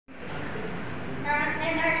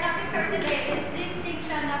And our topic for today is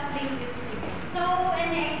distinction of linguistics. So,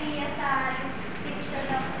 any idea sa distinction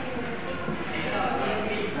of linguistics?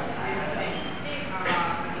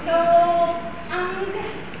 So, ang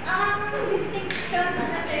distinctions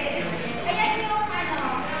kasi is, ayan yung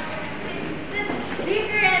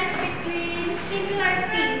difference between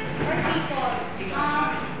similar things or people.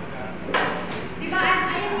 Diba,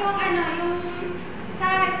 ayan yung yung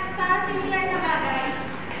sa similar na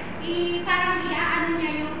bagay, parang iaano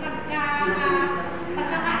niya yung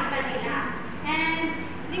pagkakaiba nila. And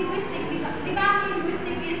linguistic, diba ang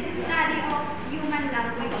linguistic is study of human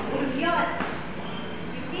language. Yun.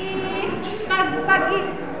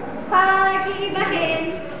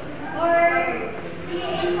 Pag-iibahin or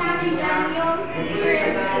i-in natin dyan yung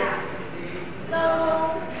difference nila. So,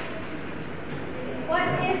 what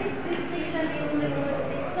is distinction in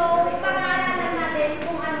linguistics? So, pag-aaralan natin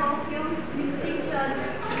kung ano yung distinction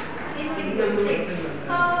in linguistics.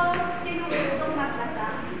 So, sino gustong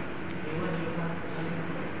magbasa?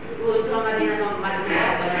 Gusto nga din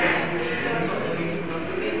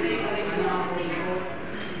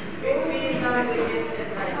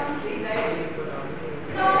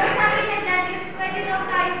So, sabi niya dyan is pwede daw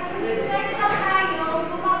tayo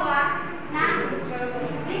gumawa ng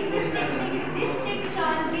linguistic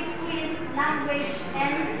distinction between language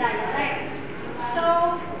and dialect.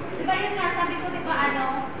 So, di ba yun nga, sabi ko, di ba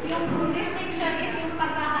yung distinction is yung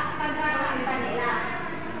pagkakaiba nila.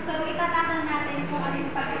 So, itatakal natin kung ano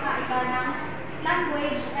yung pagkakaiba ng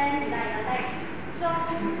language and dialect. So,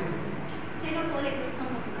 sino po ulit gusto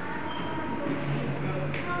mo?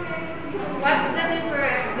 What's the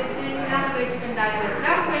difference between language and dialect?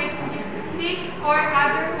 Language is speech or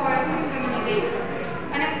other forms of communication.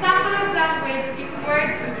 An example of language is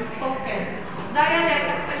words spoken. Dialect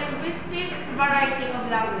is a linguistic variety of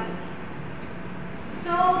language.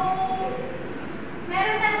 So,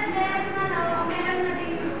 meron na din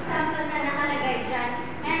example na nakalagay dyan.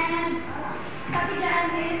 And sabi dyan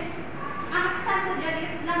is, ang example dyan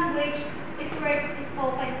is language is words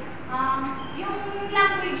spoken. Yung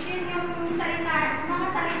language, yun yung salita, mga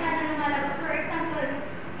salita na lumalabas. For example,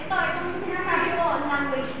 itong sinasabi ko,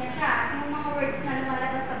 language na siya. Yung mga words na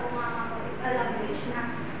lumalabas sa bunganga ko is a language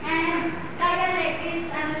na. And dialect is,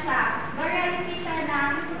 siya, variety siya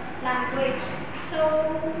ng language. So,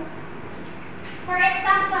 for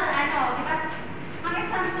example, di ba, ang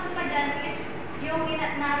example pa dyan is yung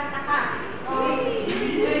narita ka. So,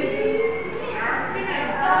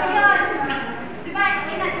 yun. Diba,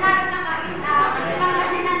 narita ka is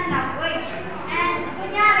Pangasinan language. And,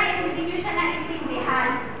 kunyari, hindi nyo siya naintindihan.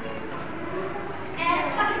 And,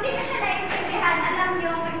 pag hindi nyo siya naintindihan, alam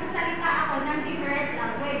nyo, magsasalita ako ng different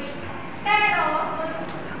language. Pero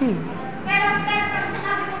pag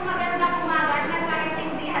sinabi kong magandang umaga,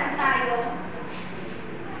 nagkaintindihan tayo.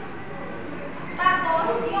 Tapos,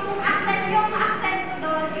 yung accent ko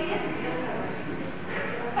doon is,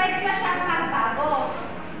 pwede pa siyang magbago.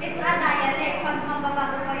 It's a dialect. Pag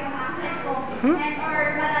mababago pa yung accent ko, and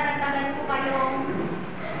or malalagdagan ko pa yung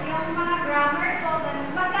mga grammar ko,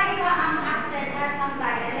 magkaiba ang accent at ang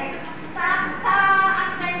dialect. Sa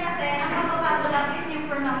accent kasi, ang mababago lang is yung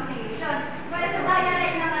pronunciation. Pero sa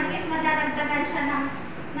dialect naman is madadagdagan siya ng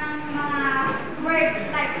mga words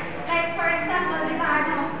like for example, di ba,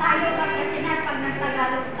 tayo Pangasinan, pag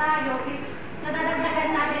nagtagalog tayo is nadadagdagan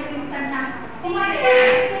natin minsan ng kumari,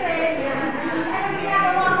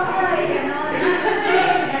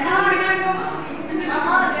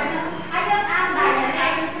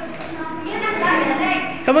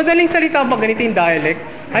 Sa madaling salita ba ganito yung dialect?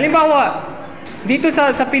 Halimbawa, dito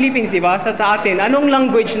sa Philippines, di ba? Sa atin, anong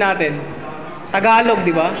language natin? Tagalog,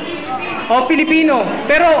 di ba? O Filipino.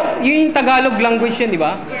 Pero yung Tagalog language yan, di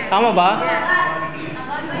ba? Tama ba?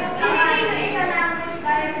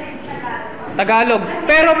 Tagalog.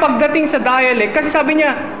 Pero pagdating sa dialect, kasi sabi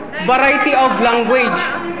niya, variety of language.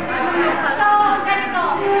 So, ganito.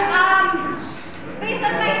 Based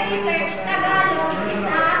on my research, Tagalog is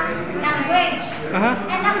a language.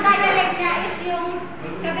 And ang dialect niya is yung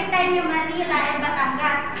Cavite, Manila, and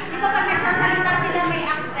Batangas. Di ba pag nagsasalita sila may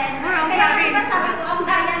accent? Kaya di ba sabi ko, ang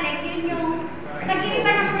dialect, yun yung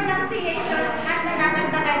nag-iiba ng pronunciation at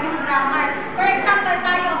nanatagdagan yung grammar. For example,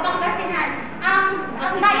 tayo, Pangasinan.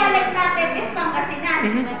 Ang dialect natin is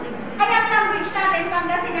Pangasinan. Kaya ang language natin,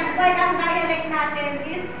 Pangasinan, while ang dialect natin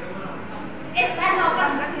is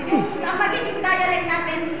ang magiging dialect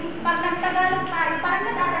natin, pag nagtagalog tayo, parang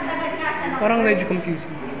nadadagdagan nga siya. Parang medyo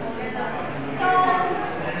confusing. So,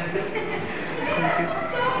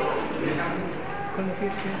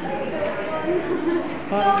 Confusing.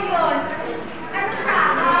 So, yun. Ano siya?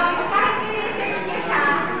 Kahit i-research niya siya,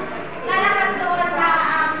 lalabas doon na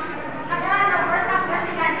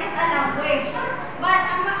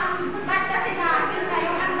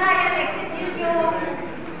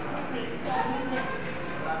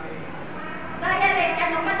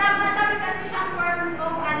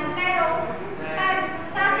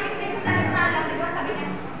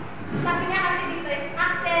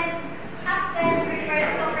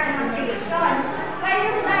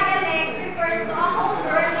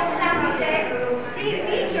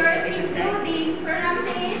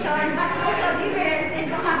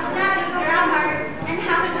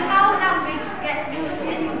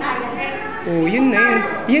Oh, yun na yun.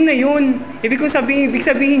 Yun na yun. Ibig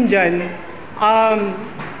sabihin dyan,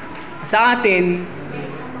 sa atin,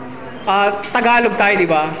 Tagalog tayo, di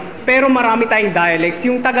ba? Pero marami tayong dialects.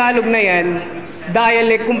 Yung Tagalog na yan,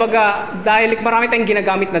 dialect, kumbaga, marami tayong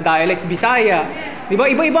ginagamit na dialects. Bisaya. Di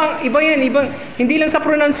ba? Iba yan. Hindi lang sa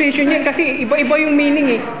pronunciation yan kasi iba-iba yung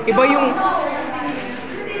meaning eh. Iba yung...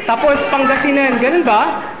 Tapos, Pangasinan. Ganun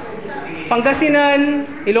ba? Pangasinan,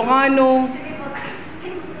 Ilocano.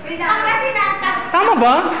 Pangasinan. Tama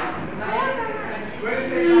ba?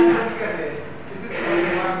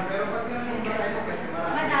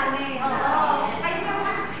 Madami. Oo. Ay,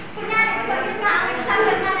 kunyari, diba yun nga, ang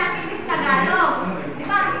example na natin is Tagalog. Di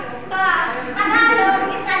ba?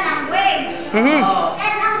 Tagalog is a language.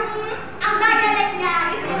 And ang dialect niya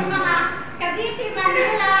is yung mga Cavite,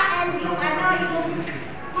 Manila, and yung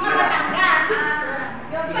mga Batangas.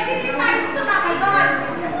 Pwede din tayo sumaki doon.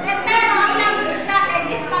 Pero ang language natin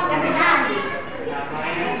is Pangasinan.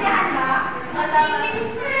 Naintindihan ba?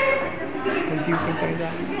 Confusing pa rin.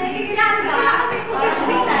 Naintindihan ba?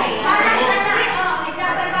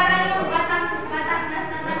 Parang yung Batangas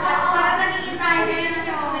na parang nag-iintay na yun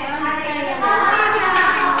yung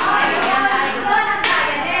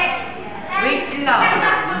Wait lang.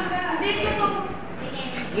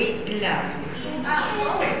 Wait lang.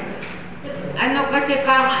 Ano kasi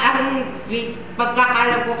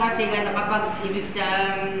pagkakalam ko kasi kapag ibig sa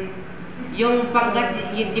yung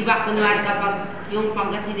di ba kunwari kapag yung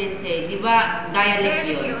Pangasinense, di ba dialect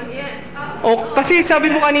yun? O, kasi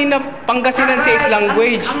sabi mo kanina, Pangasinense is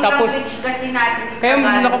language. Ang Tapos, language kasi natin is kaya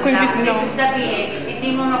Tagalog nako-confuse din ako. Ibig sabihin, hindi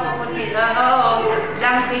mo makukonsider,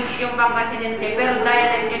 language yung Pangasinense, pero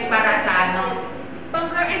dialect yan para sa ano?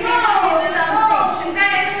 Pangasinan yung language. Hindi,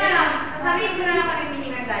 ito na lang. Sabihin ko na lang kami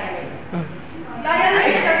meaning ng dialect. Dialect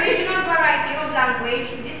is a regional variety of language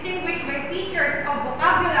distinguished by features of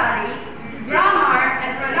vocabulary, grammar,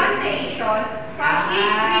 and pronunciation from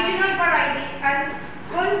each regional varieties and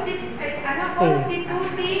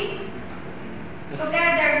constituting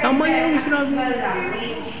together with Tama their yung single sinabi.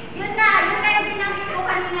 language. Yun na yung binanggit ko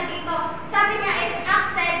kanina dito. Sabi niya is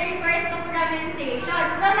accent refers to pronunciation.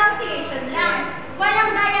 Pronunciation lang.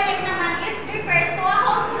 Walang dialect naman is refers to a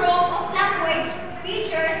whole group of language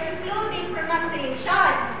features including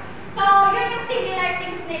pronunciation. So, yun yung similar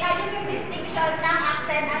things nila. Yun yung distinction ng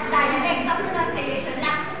accent at dialect sa pronunciation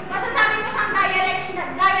lang. Masasabi mo siyang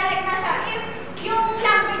dialect na siya if yung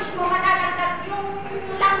language mo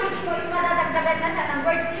is madadagdagan na siya ng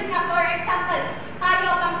words. Yun nga, for example,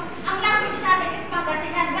 ang language natin is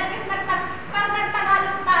Pangasinan. But if pag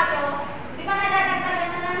nagtagalog tayo, di ba nadadagdagan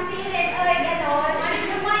na ng sirin, ganon.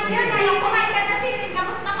 Yun na yung kumain ka na sirin,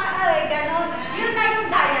 kamusta ka, ganon. Yun na yung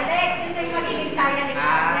dialect. Yun na yung magiging dialect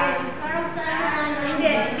natin. Parang sa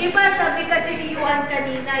Hindi, di ba sabi kasi ni Juan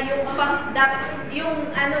kanina, yung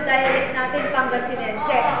dialect natin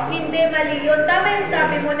Pangasinense. Hindi mali yun. Tama yung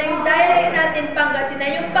sabi mo na yung dialect natin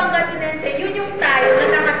Pangasinan, yung Pangasinense, yun yung tayo na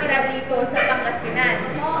nakatira dito sa Pangasinan.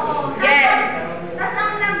 Oo. Yes. Tapos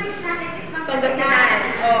ang language natin is Pangasinan.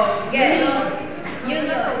 Oh, yes. Yun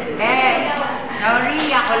yun. Sorry,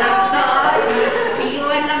 ako lang to. Si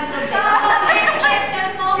Yuan lang to. So, may question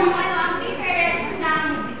po kung ano ang difference ng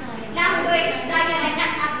language, dialect,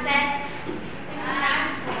 at accent.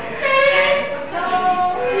 So,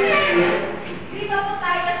 dito po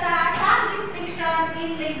tayo sa some distinction in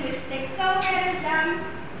linguistics. So, meron lang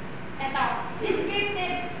ito,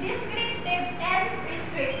 descriptive and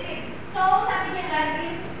prescriptive. So, sabi niya lang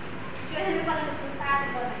is, ano pa lang sa atin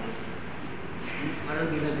ko na Parang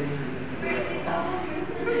ginagawa nyo.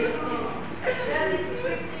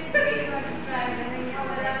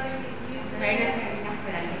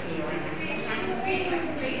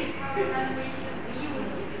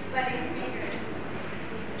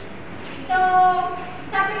 So,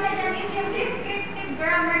 sabi na dyan is yung descriptive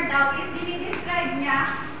grammar daw is dinidescribe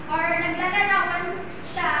niya or naglalarawan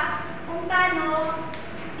siya kung paano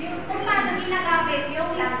ginagamit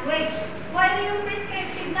yung language. While yung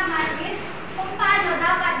prescriptive naman is kung paano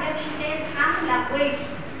dapat gamitin ang language.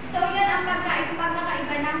 So, yun ang pagkakaiba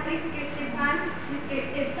ng prescriptive and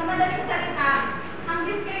descriptive. Sa madaling salita, ang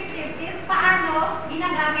descriptive is paano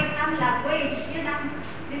ginagamit ang language. Yun ang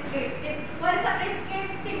descriptive. While sa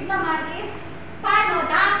prescriptive naman is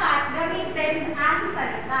paano dapat gamitin ang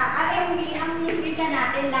salita. Ang wika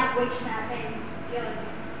natin, language natin. Yun.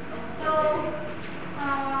 So,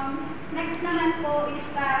 next naman po is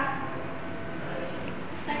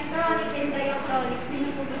synchronic and diachronic. Sino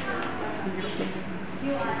po gusto nito?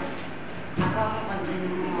 You are. Ako ang pansin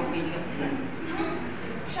ng mga opinion.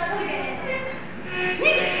 Sige.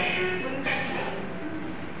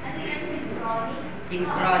 Ano yan? Synchronic?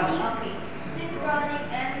 Synchronic. Okay.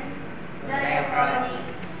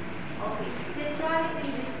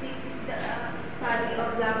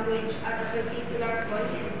 language at a particular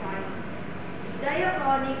point in time.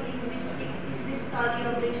 Diachronic linguistics is the study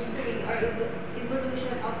of the history or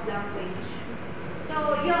evolution of language.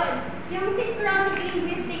 So, yun. Yung synchronic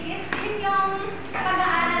linguistics is yun yung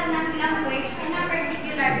pag-aaral ng language in a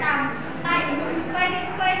particular time.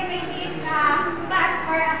 Pwede it's a past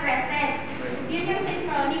or a present. Yun yung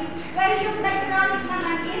synchronic. While yung diachronic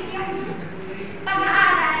naman is yung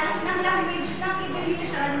pag-aaral ng language, ng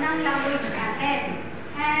evolution ng language natin.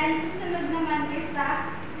 And susunod naman is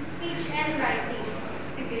sa speech and writing.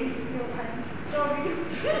 Sige, yung sorry.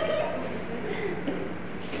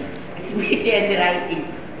 Speech and writing.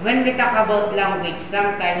 When we talk about language,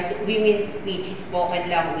 sometimes we mean speech, spoken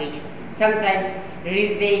language. Sometimes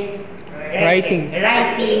written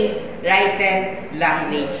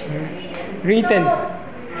language. Written.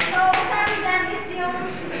 So sabi dyan is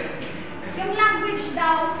yung language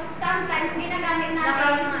daw, sometimes ginagamit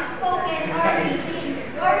natin spoken or written.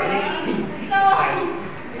 So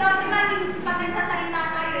di ba, pag nagsasalita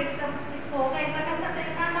tayo, it's spoken. Pag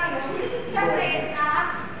nagsasalita tayo, syempre it's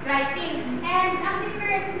writing. And ang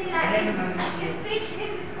difference nila is speech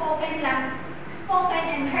is spoken lang, spoken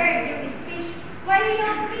and heard, yung speech. While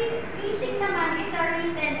yung reading naman is a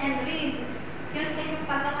written and read. Yun yung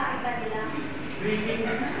pagkakaiba nila. Reading?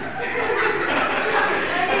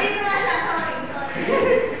 Nandito na siya, sorry.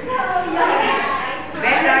 So, yun.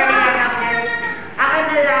 Better na ako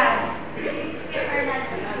na lang.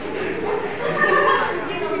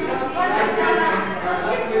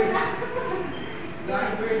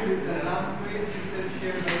 Language is a language system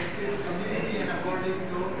shared by states, community, and according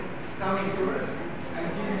to some source, a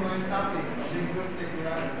genuine topic of linguistic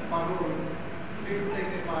parole, speech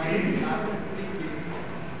signifies not speaking,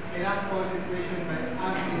 in actual situation by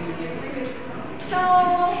acting. So,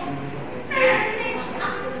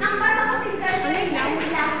 ang basa ko din dyan is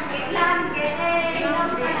lang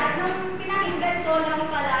pala, nung pinakinggan ko lang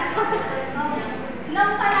pala. So,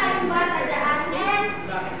 lang pala yung basa dyan. And,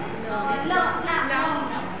 long.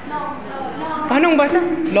 Anong basa?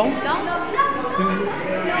 Long?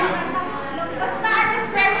 Basta yung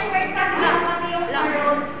French word kasi pati yung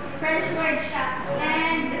parole, French word siya.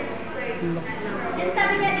 And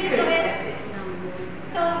sabi niya dito is,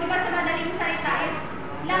 so di ba sa madaling salita is,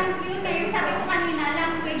 yun kayo, sabi ko kanina,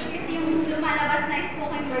 language is yung lumalabas na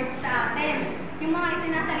spoken words sa atin. Yung mga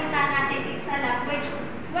isinasalita natin, it's a language.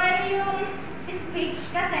 Well, yung speech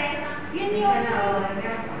kasi, yun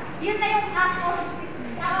na yung act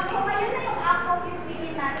of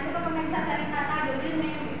speaking natin. Diba pag nagsasalita tayo, yun na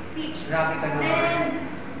yung speech. Grabe ka naman. Then,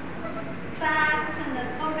 sa susunod,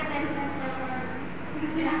 competence and performance.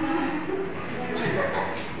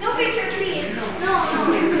 No picture, please. No.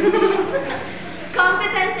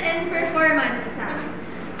 Competence and performance.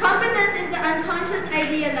 Competence is the unconscious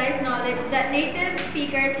idealized knowledge that native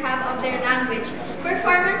speakers have of their language.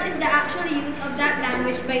 Performance is the actual use of that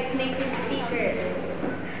language by its native speakers.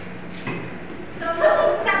 So,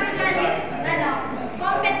 sabi nga is,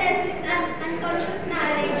 competence is an unconscious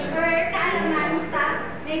knowledge or kaalaman sa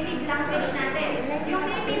native language natin. Yung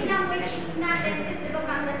native language natin is diba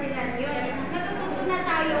Pangasinan yun. Natututo na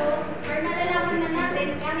tayo or nalalaman na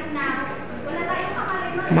natin kahit na wala tayong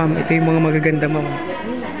kakaliman. Ma'am, ito yung mga magaganda, ma'am.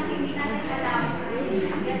 Hindi natin alam.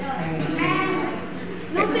 And,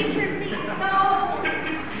 no picture please. So,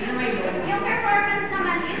 yung performance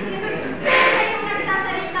naman is yung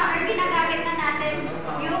nagsasalita or ginagamit na natin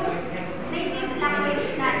yung native language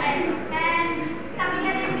natin. And sabi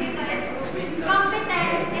niya din dito is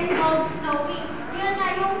competence involves knowing. Yun na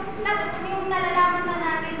yung nalalaman na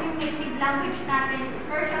natin yung native language natin.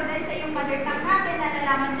 Or sa yung mother tongue natin,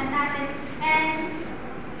 nalalaman na natin. And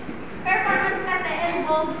performance kasi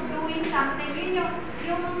involves doing something. Yun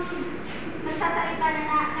yung nasasalita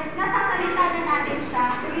na natin siya,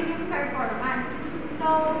 yun yung performance.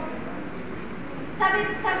 So,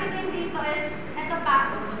 sabi din dito is, ito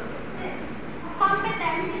pa,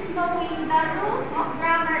 competence is knowing the rules of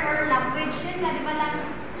grammar or language. Yun nga, di ba lang,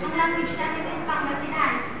 ang language natin is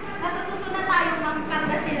Pangasinan. Natututo na tayo ng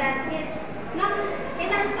Pangasinan ng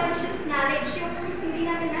unconscious knowledge. Yung hindi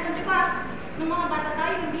natin, di ba, nung mga bata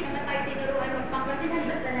tayo, hindi naman tayo tinuruan mag-Pangasinan,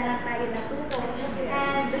 basta na lang tayo natuto.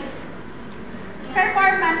 And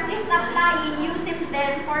performance is applying, using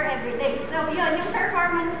them for everyday. So, yun, yung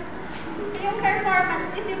performance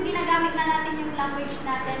is yung ginagamit na natin yung language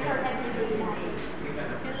natin for everyday life.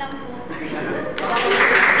 Yun lang po.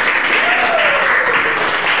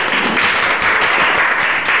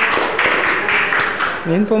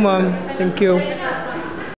 Yan po, ma'am. Thank you.